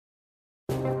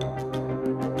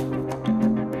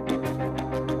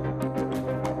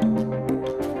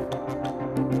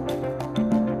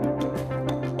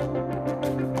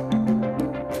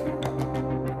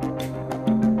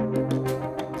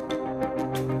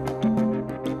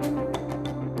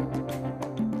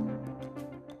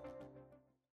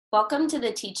Welcome to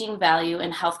the Teaching Value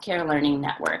in Healthcare Learning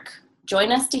Network.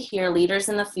 Join us to hear leaders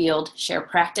in the field share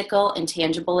practical and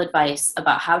tangible advice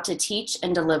about how to teach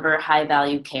and deliver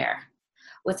high-value care.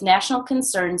 With national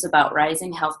concerns about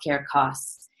rising healthcare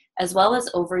costs, as well as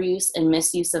overuse and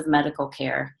misuse of medical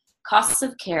care, Costs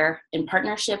of Care, in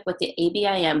partnership with the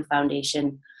ABIM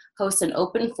Foundation, hosts an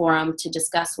open forum to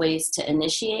discuss ways to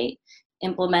initiate,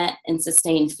 implement, and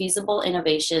sustain feasible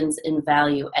innovations in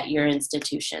value at your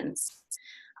institutions.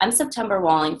 I'm September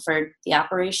Wallingford, the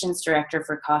Operations Director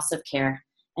for Costs of Care,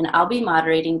 and I'll be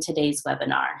moderating today's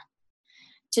webinar.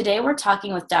 Today we're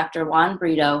talking with Dr. Juan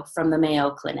Brito from the Mayo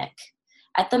Clinic.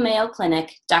 At the Mayo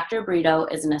Clinic, Dr. Brito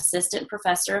is an Assistant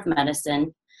Professor of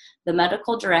Medicine, the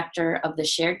Medical Director of the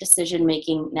Shared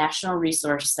Decision-Making National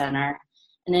Resource Center,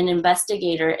 and an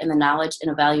investigator in the Knowledge and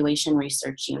Evaluation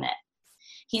Research Unit.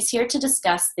 He's here to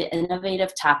discuss the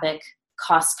innovative topic,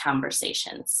 cost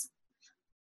conversations.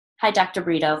 Hi, Dr.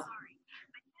 Brito.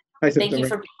 Hi, Thank you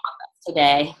for being with us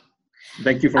today.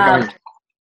 Thank you for coming.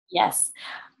 Yes.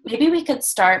 Maybe we could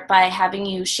start by having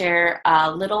you share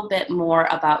a little bit more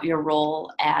about your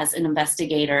role as an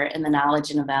investigator in the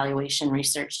Knowledge and Evaluation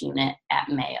Research Unit at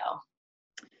Mayo.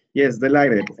 Yes,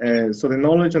 delighted. So the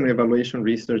Knowledge and Evaluation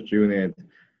Research Unit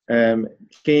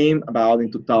came about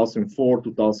in 2004,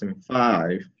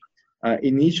 2005.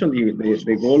 Initially,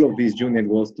 the goal of this unit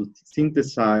was to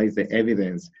synthesize the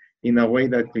evidence in a way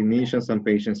that clinicians and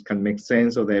patients can make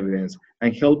sense of the evidence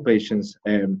and help patients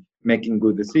making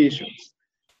good decisions.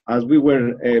 As we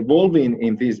were evolving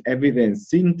in this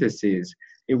evidence synthesis,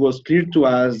 it was clear to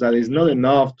us that it's not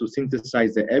enough to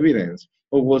synthesize the evidence,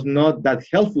 or was not that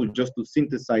helpful just to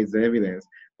synthesize the evidence,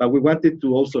 but we wanted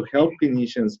to also help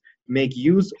clinicians make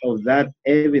use of that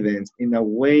evidence in a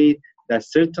way that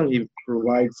certainly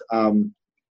provides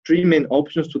treatment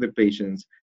options to the patients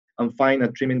and find a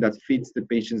treatment that fits the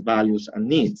patient's values and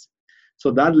needs.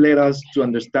 So that led us to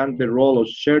understand the role of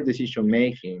shared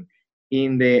decision-making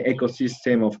in the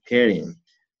ecosystem of caring,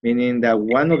 meaning that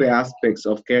one of the aspects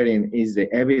of caring is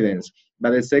the evidence,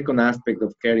 but the second aspect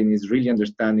of caring is really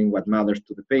understanding what matters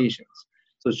to the patients.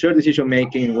 So shared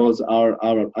decision-making was our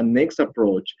next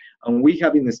approach, and we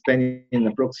have been spending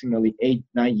approximately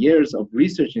 8-9 years of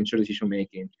research in shared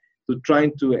decision-making to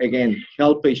trying to, again,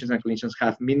 help patients and clinicians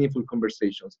have meaningful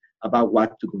conversations about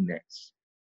what to do next.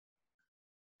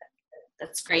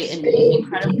 That's great and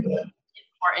incredibly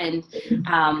important.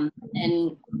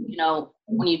 And, you know,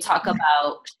 when you talk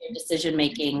about shared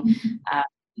decision-making,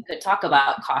 you could talk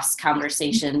about cost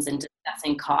conversations and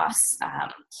discussing costs.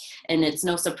 And it's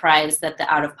no surprise that the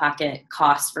out-of-pocket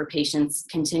costs for patients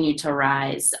continue to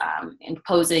rise,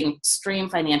 imposing extreme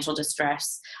financial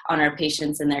distress on our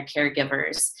patients and their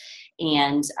caregivers.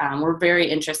 And we're very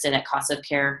interested at Cost of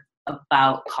Care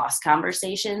about cost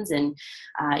conversations. And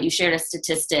you shared a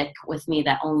statistic with me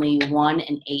that only 1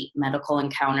 in 8 medical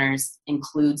encounters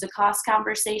includes a cost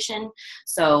conversation.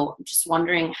 So I'm just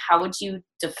wondering, how would you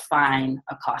define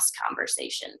a cost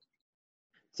conversation?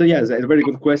 So yes, it's a very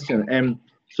good question.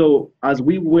 So as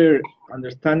we were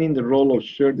understanding the role of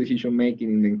shared decision-making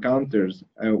in encounters,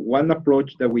 one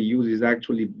approach that we use is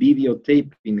actually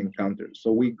videotaping encounters.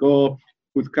 So we go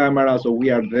with cameras, so we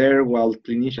are there while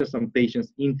clinicians and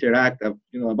patients interact,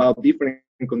 about different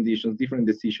conditions, different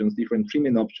decisions, different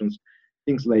treatment options,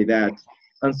 things like that.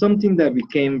 And something that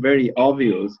became very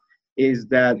obvious is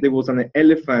that there was an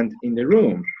elephant in the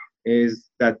room, is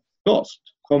that cost.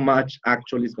 How much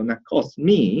actually is gonna cost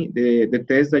me, the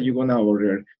test that you're gonna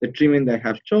order, the treatment that I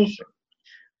have chosen.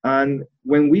 And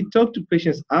when we talk to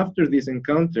patients after these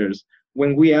encounters,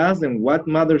 when we ask them what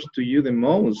matters to you the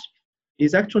most,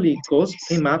 is actually cost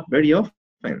came up very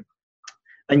often,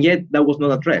 and yet that was not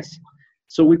addressed.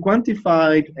 So we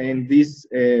quantified in these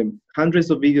hundreds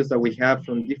of videos that we have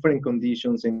from different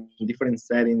conditions in different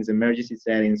settings, emergency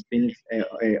settings,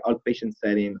 outpatient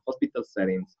setting, hospital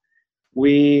settings.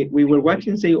 We were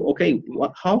watching and say, okay,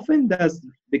 how often does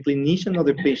the clinician or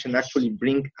the patient actually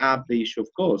bring up the issue of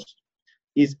cost?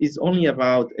 Is only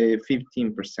about 15%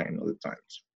 of the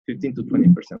times, 15 to 20%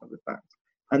 of the times.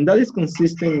 And that is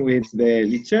consistent with the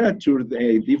literature,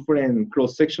 the different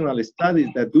cross-sectional studies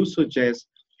that do suggest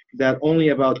that only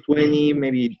about 20,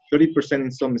 maybe 30%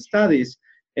 in some studies,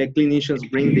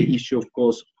 clinicians bring the issue of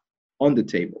cost on the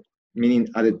table, meaning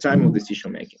at the time of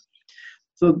decision-making.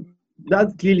 So that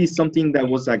clearly is something that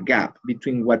was a gap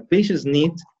between what patients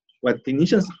need, what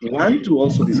clinicians want to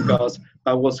also discuss,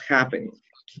 but what's happening.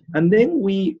 And then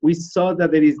we saw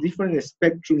that there is different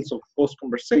spectrums of cost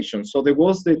conversation. So there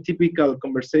was the typical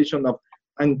conversation of,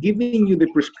 I'm giving you the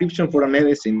prescription for a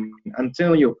medicine and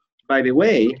telling you, by the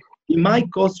way, it might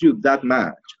cost you that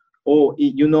much. Or,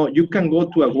 you can go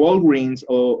to a Walgreens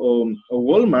or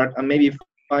Walmart and maybe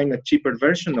find a cheaper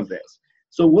version of this.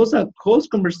 So it was a cost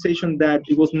conversation that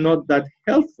it was not that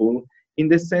helpful in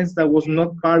the sense that was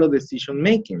not part of decision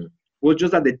making. It was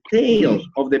just at the tail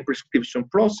of the prescription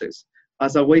process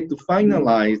as a way to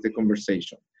finalize the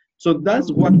conversation. So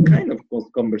that's one kind of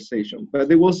cost conversation. But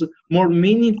there was more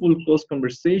meaningful cost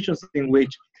conversations in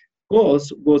which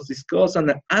cost was discussed and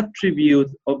an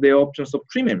attribute of the options of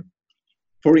treatment.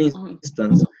 For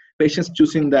instance, patients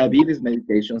choosing diabetes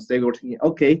medications, they were thinking,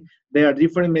 okay, there are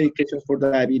different medications for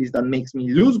diabetes that makes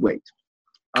me lose weight,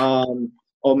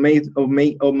 or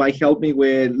might help me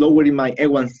with lowering my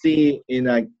A1C in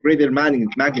a greater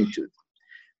magnitude.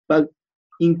 But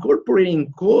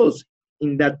incorporating cost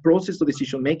in that process of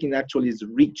decision making actually is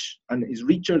rich, and is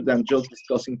richer than just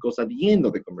discussing cost at the end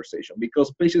of the conversation,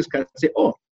 because patients can say,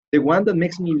 oh, the one that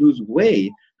makes me lose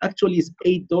weight actually is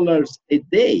 $8 a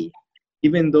day,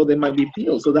 even though there might be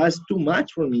pills. So that's too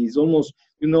much for me. It's almost,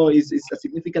 it's a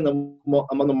significant amount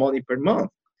of money per month.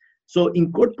 So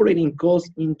incorporating cost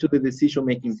into the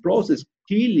decision-making process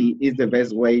clearly is the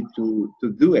best way to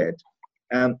do it.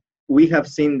 And we have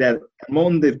seen that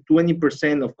among the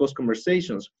 20% of cost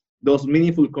conversations, those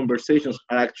meaningful conversations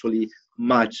are actually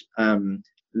much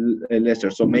lesser,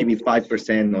 so maybe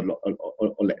 5%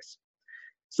 or less.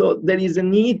 So there is a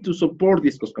need to support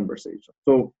this cost conversation.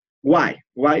 So why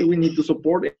we need to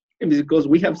support it? Because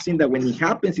we have seen that when it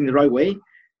happens in the right way,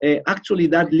 actually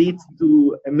that leads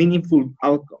to meaningful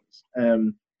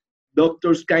outcomes.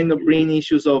 Doctors kind of bring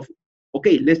issues of,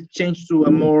 okay, let's change to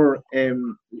a more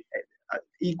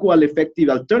equal, effective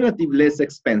alternative, less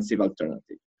expensive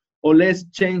alternative. Or let's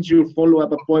change your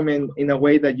follow-up appointment in a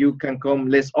way that you can come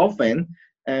less often,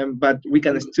 but we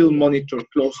can still monitor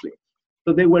closely.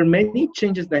 So there were many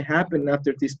changes that happened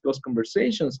after these cost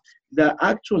conversations that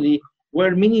actually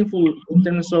were meaningful in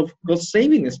terms of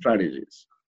cost-saving strategies.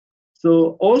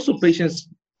 So also patients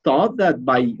thought that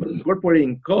by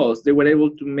incorporating costs, they were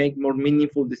able to make more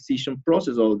meaningful decision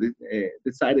process, or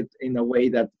decided in a way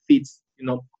that fits,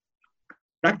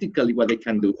 practically what they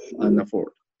can do and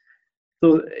afford.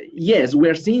 So yes,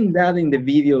 we're seeing that in the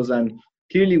videos, and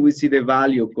clearly we see the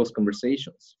value of cost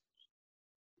conversations.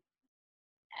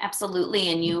 Absolutely,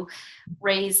 and you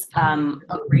raise a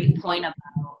great point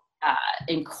about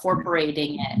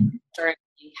incorporating it during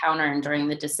the encounter and during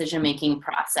the decision-making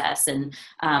process. And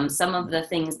some of the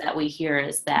things that we hear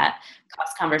is that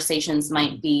cost conversations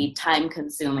might be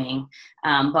time-consuming,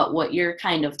 but what you're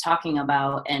kind of talking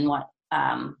about, and what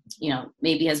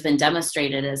maybe has been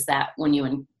demonstrated, is that when you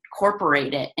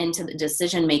incorporate it into the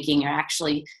decision-making, you're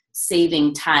actually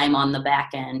saving time on the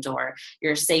back end, or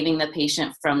you're saving the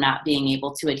patient from not being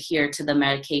able to adhere to the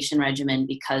medication regimen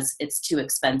because it's too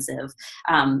expensive.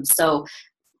 So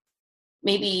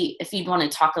maybe if you'd want to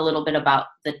talk a little bit about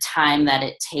the time that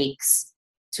it takes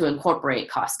to incorporate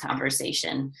cost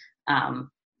conversation.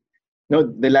 No,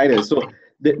 delighted. So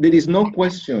there is no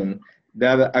question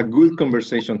that a good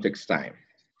conversation takes time.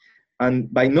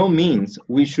 And by no means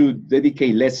we should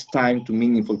dedicate less time to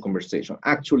meaningful conversation.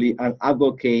 Actually, I'm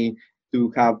advocate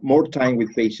to have more time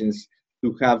with patients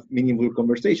to have meaningful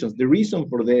conversations. The reason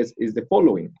for this is the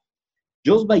following.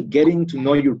 Just by getting to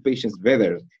know your patients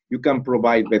better, you can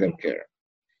provide better care.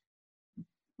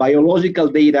 Biological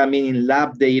data, meaning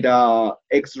lab data,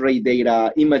 X-ray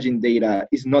data, imaging data,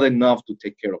 is not enough to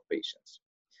take care of patients.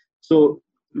 So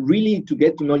really, to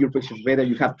get to know your patients better,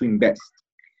 you have to invest.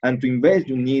 And to invest,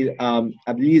 you need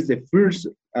at least the first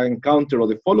encounter, or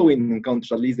the following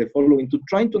encounters, at least the following, to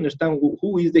try to understand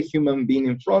who is the human being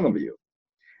in front of you.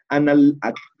 And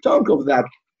a chunk of that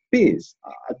piece,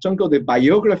 a chunk of the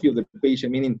biography of the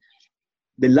patient, meaning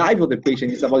the life of the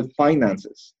patient, is about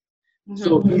finances. Mm-hmm.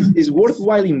 So it's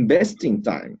worthwhile investing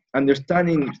time,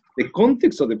 understanding the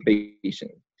context of the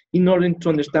patient in order to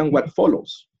understand what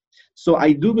follows. So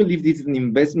I do believe this is an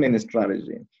investment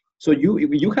strategy. So if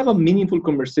you have a meaningful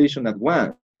conversation at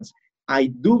once, I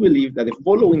do believe that the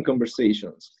following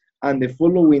conversations and the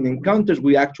following encounters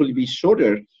will actually be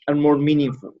shorter and more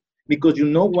meaningful, because you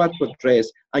know what to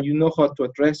address and you know how to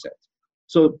address it.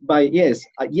 So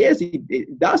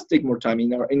it does take more time.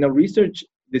 In our research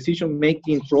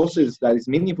decision-making process that is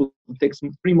meaningful, it takes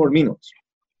 3 more minutes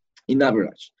in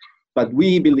average. But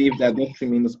we believe that those 3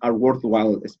 minutes are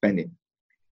worthwhile spending.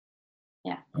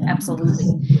 Yeah, absolutely.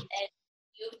 And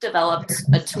you've developed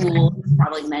a tool,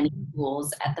 probably many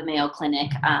tools, at the Mayo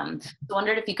Clinic. So I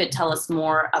wondered if you could tell us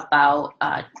more about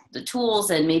the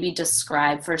tools, and maybe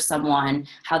describe for someone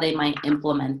how they might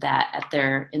implement that at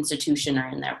their institution or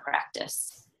in their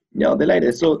practice. Yeah,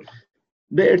 delighted. So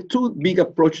There are two big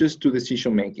approaches to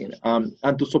decision making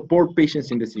and to support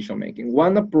patients in decision making.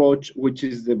 One approach, which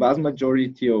is the vast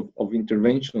majority of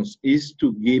interventions, is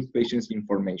to give patients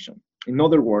information. In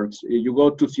other words, you go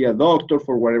to see a doctor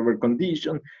for whatever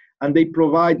condition, and they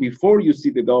provide, before you see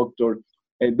the doctor,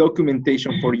 a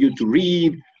documentation for you to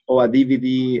read or a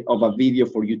DVD of a video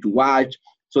for you to watch.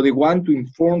 So they want to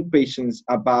inform patients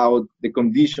about the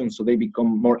condition so they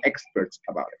become more experts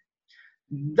about it.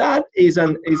 That is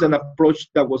an approach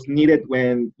that was needed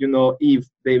when, if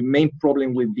the main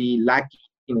problem would be lacking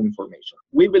information.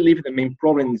 We believe the main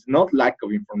problem is not lack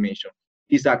of information,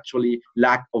 it's actually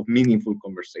lack of meaningful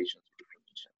conversations with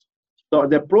clinicians. So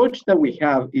the approach that we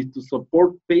have is to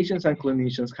support patients and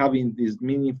clinicians having these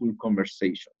meaningful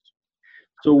conversations.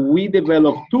 So we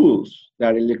develop tools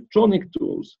that are electronic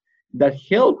tools that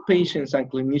help patients and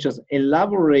clinicians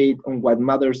elaborate on what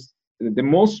matters the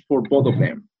most for both of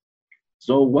them.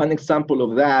 So one example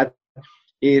of that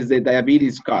is the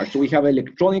diabetes card. So we have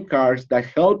electronic cards that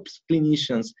helps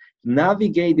clinicians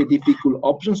navigate the difficult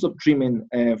options of treatment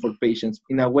for patients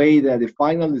in a way that the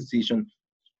final decision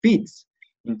fits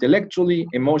intellectually,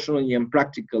 emotionally, and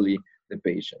practically the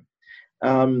patient.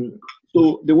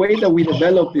 So the way that we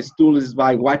develop this tool is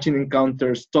by watching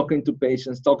encounters, talking to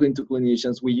patients, talking to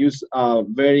clinicians. We use a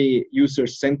very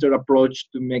user-centered approach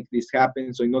to make this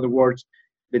happen. So in other words,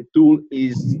 the tool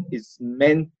is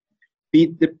meant to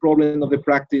fit the problem of the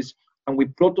practice, and we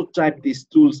prototype these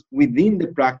tools within the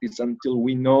practice until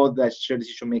we know that shared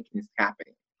decision making is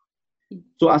happening.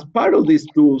 So as part of these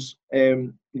tools,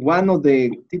 one of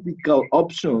the typical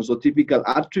options or typical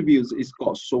attributes is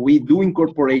cost. So we do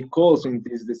incorporate cost in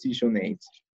these decision aids.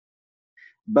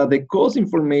 But the cost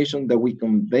information that we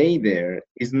convey there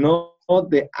is not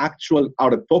the actual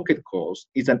out-of-pocket cost.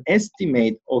 It's an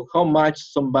estimate of how much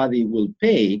somebody will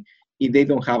pay if they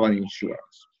don't have an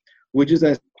insurance, which is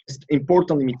an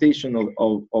important limitation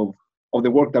of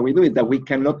the work that we do, is that we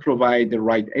cannot provide the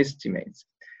right estimates.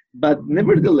 But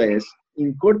nevertheless,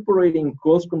 incorporating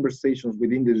cost conversations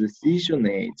within the decision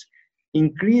aids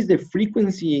increase the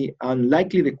frequency and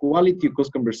likely the quality of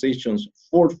cost conversations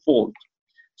fourfold.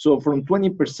 So from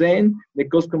 20%, the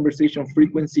cost conversation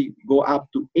frequency go up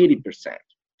to 80%.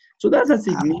 So that's a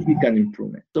significant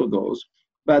improvement of those.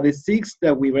 But the 6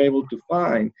 that we were able to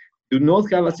find do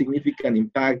not have a significant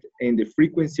impact in the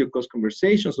frequency of cost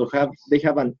conversations, so they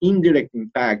have an indirect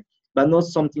impact, but not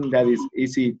something that is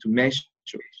easy to measure.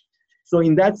 So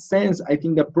in that sense, I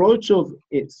think the approach of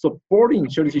supporting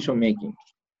shared decision-making,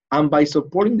 and by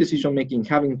supporting decision-making,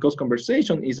 having cost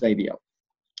conversation is ideal.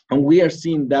 And we are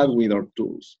seeing that with our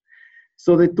tools.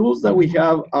 So the tools that we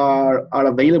have are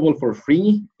available for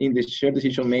free in the shared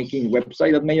decision-making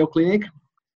website at Mayo Clinic.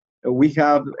 We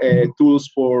have tools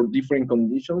for different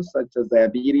conditions such as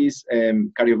diabetes,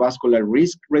 cardiovascular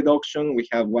risk reduction. We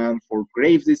have one for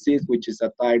Graves' disease, which is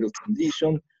a thyroid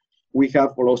condition. We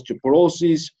have for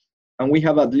osteoporosis, and we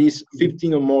have at least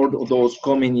 15 or more of those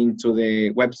coming into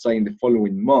the website in the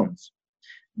following months.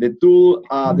 The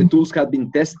tools have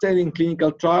been tested in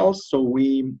clinical trials, so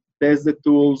we test the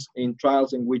tools in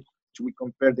trials in which we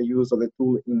compare the use of the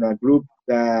tool in a group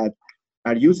that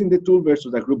are using the tool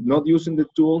versus a group not using the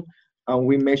tool, and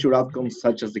we measure outcomes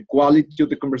such as the quality of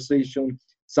the conversation,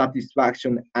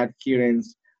 satisfaction,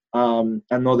 adherence,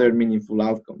 and other meaningful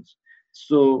outcomes.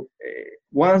 So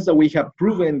once that we have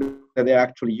proven that they're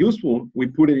actually useful, we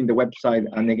put it in the website,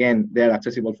 and again, they're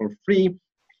accessible for free.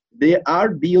 They are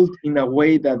built in a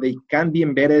way that they can be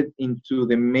embedded into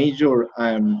the major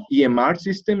EMR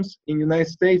systems in the United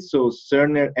States, so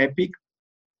Cerner, Epic.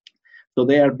 So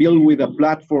they are built with a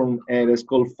platform that's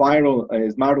called Smart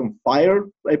on Fire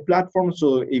platform.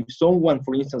 So if someone,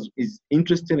 for instance, is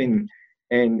interested in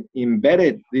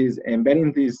embedding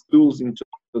these tools into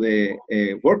the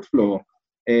workflow,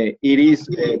 it is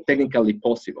technically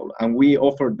possible, and we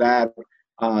offer that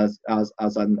as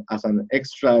an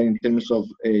extra in terms of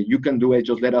you can do it.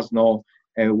 Just let us know.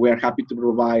 We're happy to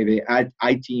provide the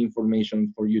IT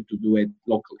information for you to do it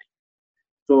locally.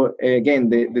 So again,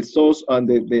 the source and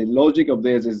the logic of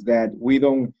this is that we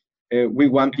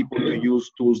want people to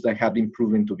use tools that have been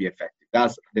proven to be effective.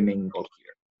 That's the main goal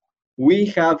here. We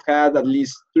have had at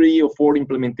least 3 or 4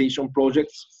 implementation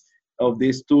projects of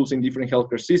these tools in different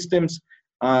healthcare systems.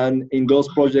 And in those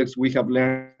projects, we have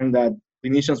learned that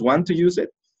clinicians want to use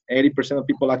it. 80% of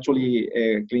people actually,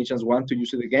 clinicians want to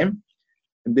use it again.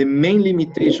 The main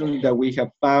limitation that we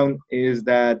have found is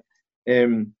that,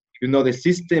 the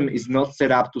system is not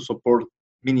set up to support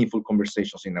meaningful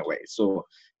conversations in a way. So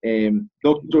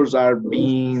doctors are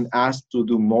being asked to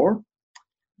do more.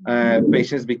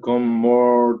 Patients become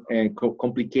more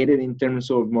complicated in terms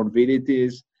of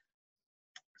morbidities.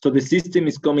 So the system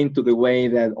is coming to the way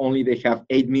that only they have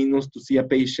 8 minutes to see a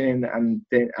patient, and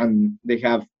they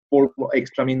have 4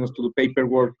 extra minutes to do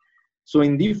paperwork. So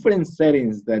in different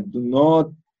settings that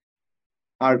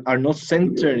are not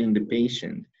centered in the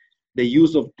patient, the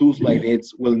use of tools like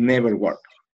this will never work.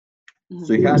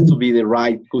 So it has to be the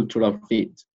right cultural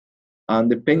fit. And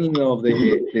depending on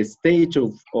the stage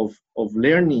of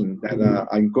learning that a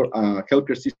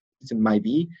healthcare system might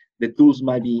be, the tools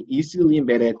might be easily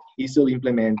embedded, easily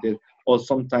implemented, or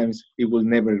sometimes it will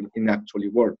never actually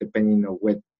work, depending on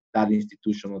what that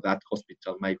institution or that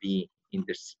hospital might be in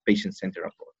this patient-centered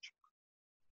approach.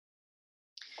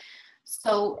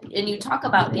 So, and you talk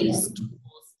about these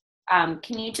tools,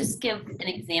 can you just give an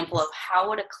example of how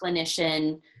would a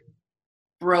clinician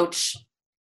broach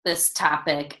this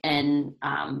topic and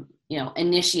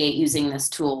initiate using this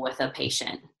tool with a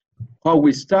patient? How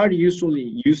we start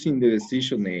usually using the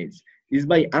decision aids is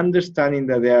by understanding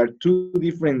that there are 2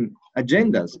 different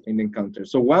agendas in the encounter.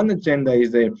 So one agenda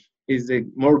is a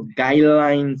more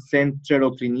guideline-centered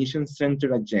or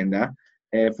clinician-centered agenda.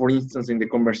 For instance, in the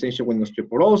conversation with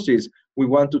osteoporosis, we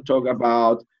want to talk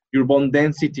about your bone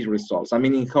density results,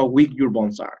 meaning how weak your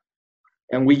bones are.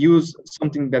 And we use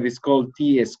something that is called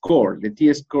T-score. The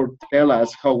T-score tells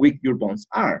us how weak your bones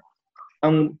are.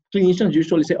 And clinicians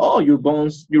usually say, oh, your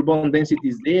bone density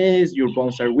is this, your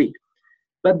bones are weak.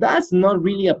 But that's not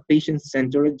really a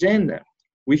patient-centered agenda.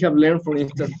 We have learned, for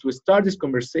instance, to start this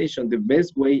conversation, the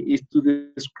best way is to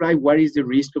describe what is the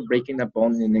risk of breaking a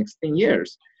bone in the next 10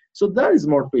 years. So that is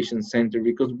more patient-centered,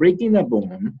 because breaking a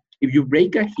bone, if you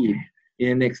break a hip in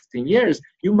the next 10 years,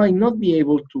 you might not be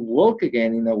able to walk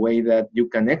again in a way that you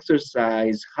can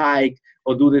exercise, hike,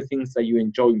 or do the things that you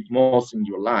enjoy most in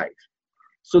your life.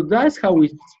 So that's how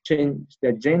we change the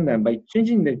agenda. And by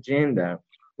changing the agenda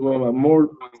to a more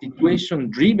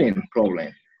situation-driven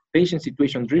problem, patient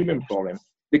situation-driven problem,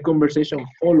 the conversation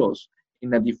follows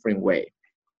in a different way.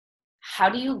 How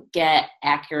do you get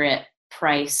accurate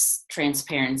price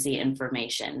transparency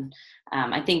information?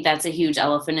 I think that's a huge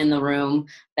elephant in the room,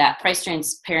 that price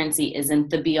transparency isn't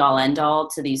the be-all end-all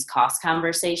to these cost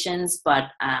conversations, but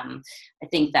I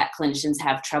think that clinicians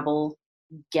have trouble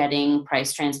getting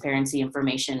price transparency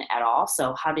information at all.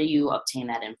 So how do you obtain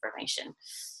that information?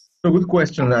 So good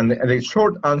question. And the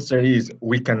short answer is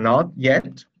we cannot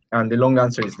yet. And the long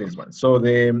answer is this one. So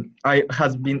I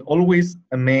has been always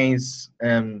amazed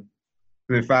to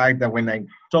the fact that when I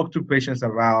talk to patients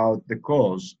about the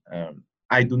cost,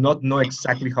 I do not know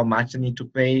exactly how much I need to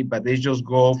pay, but they just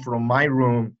go from my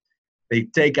room, they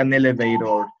take an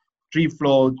elevator, 3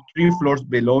 floors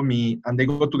below me, and they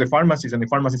go to the pharmacist, and the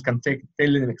pharmacist can tell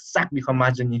them exactly how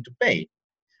much they need to pay.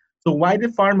 So why the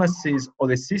pharmacist, or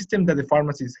the system that the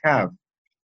pharmacists have,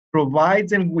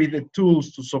 provides them with the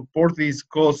tools to support this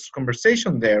cost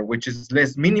conversation there, which is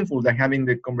less meaningful than having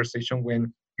the conversation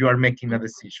when you are making a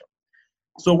decision.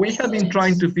 So we have been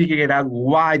trying to figure out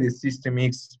why the system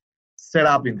is set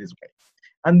up in this way.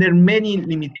 And there are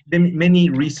many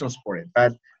reasons for it.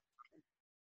 But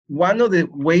one of the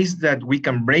ways that we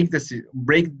can break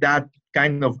that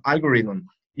kind of algorithm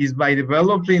is by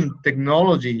developing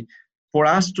technology for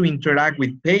us to interact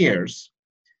with payers,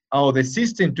 or the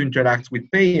system to interact with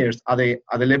payers at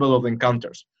the level of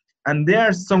encounters. And there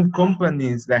are some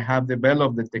companies that have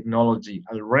developed the technology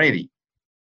already.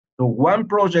 So one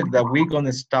project that we're going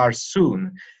to start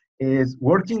soon is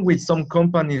working with some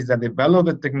companies that develop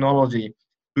the technology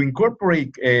to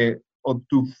incorporate or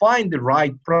to find the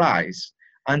right price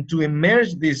and to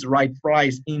emerge this right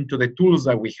price into the tools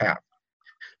that we have.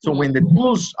 So when the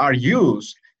tools are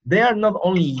used, they are not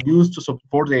only used to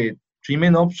support the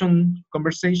treatment option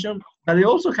conversation, but they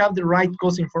also have the right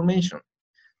cost information.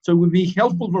 So it would be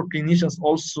helpful for clinicians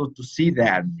also to see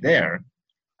that there.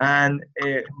 And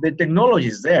the technology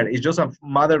is there. It's just a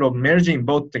matter of merging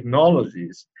both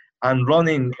technologies and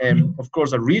running, of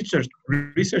course, a research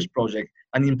project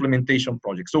and implementation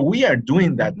project. So we are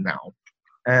doing that now.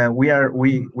 We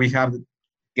have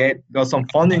got some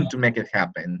funding to make it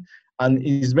happen. And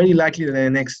it's very likely that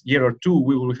in the next year or two,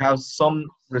 we will have some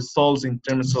results in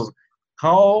terms of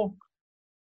how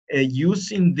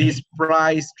using this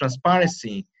price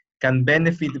transparency can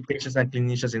benefit the patients and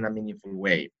clinicians in a meaningful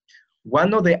way.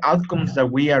 One of the outcomes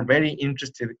that we are very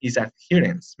interested in is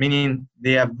adherence, meaning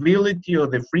the ability or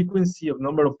the frequency of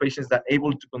number of patients that are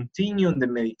able to continue on the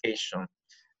medication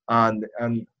and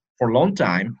for a long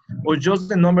time, or just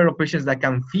the number of patients that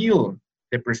can fill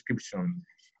the prescription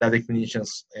that the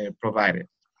clinicians provided.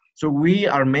 So we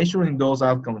are measuring those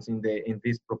outcomes in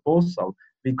this proposal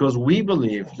because we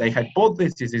believe the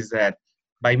hypothesis is that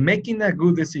by making a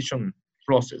good decision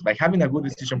process, by having a good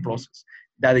decision process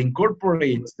that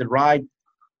incorporates the right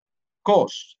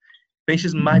costs,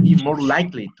 patients might be more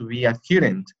likely to be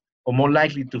adherent or more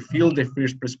likely to fill the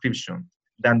first prescription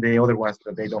than the other ones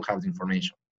that they don't have the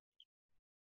information.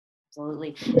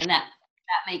 Absolutely. And that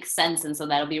makes sense. And so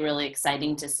that'll be really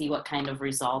exciting to see what kind of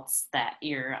results that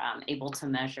you're able to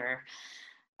measure.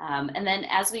 And then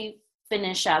as we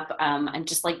finish up, I'd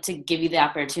just like to give you the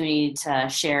opportunity to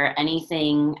share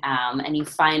anything, any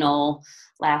final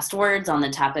last words on the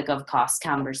topic of cost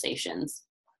conversations.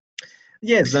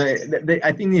 Yes,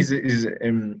 I think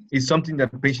is something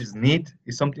that patients need.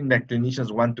 It's something that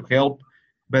clinicians want to help,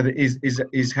 but has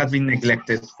been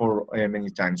neglected for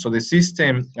many times. So the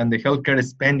system and the healthcare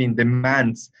spending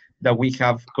demands that we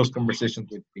have cost conversations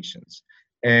with patients.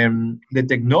 The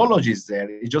technology is there.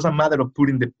 It's just a matter of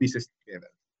putting the pieces together.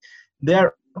 There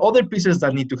are other pieces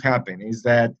that need to happen. Is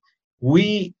that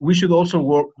we should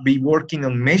also be working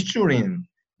on measuring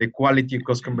the quality of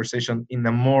cost conversation in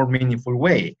a more meaningful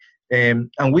way. And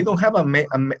we don't have a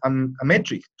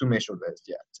metric to measure this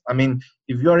yet. I mean,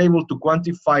 if you are able to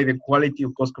quantify the quality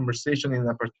of cost conversation in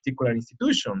a particular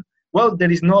institution, well, there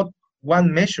is not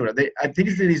one measure. At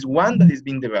least there is one that is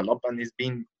being developed and is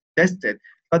being tested,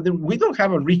 but we don't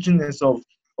have a richness of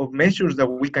measures that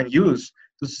we can use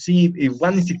to see if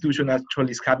one institution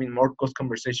actually is having more cost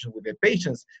conversation with the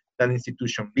patients than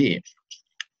institution B.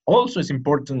 Also, it's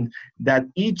important that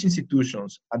each institution,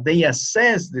 they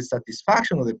assess the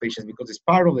satisfaction of the patients because it's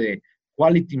part of the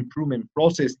quality improvement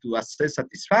process to assess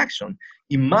satisfaction.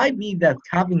 It might be that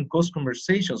having cost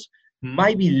conversations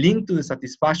might be linked to the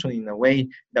satisfaction in a way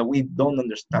that we don't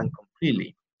understand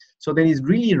completely. So there is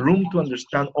really room to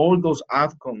understand all those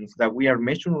outcomes that we are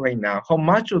measuring right now, how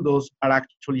much of those are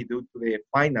actually due to the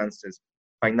finances,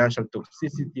 financial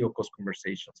toxicity, or cost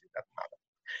conversations in that matter.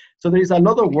 So there is a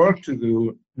lot of work to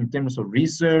do in terms of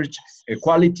research,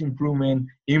 quality improvement,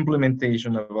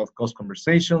 implementation of cost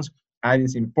conversations. And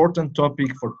it's an important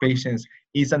topic for patients.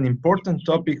 It's an important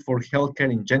topic for healthcare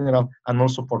in general and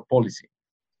also for policy.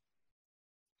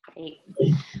 Great.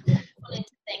 I wanted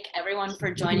to thank everyone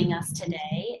for joining us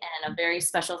today, and a very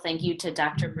special thank you to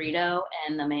Dr. Brito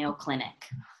and the Mayo Clinic.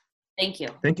 Thank you.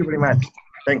 Thank you very much.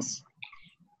 Thanks.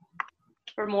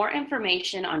 For more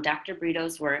information on Dr.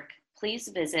 Brito's work, please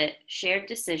visit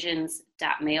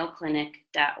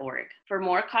shareddecisions.mayoclinic.org. For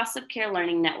more Cost of Care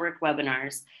Learning Network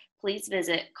webinars, please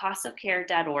visit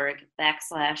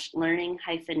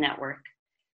costofcare.org/learning-network.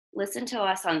 Listen to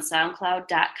us on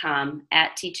soundcloud.com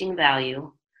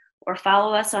 @teachingvalue, or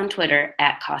follow us on Twitter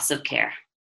 @costofcare.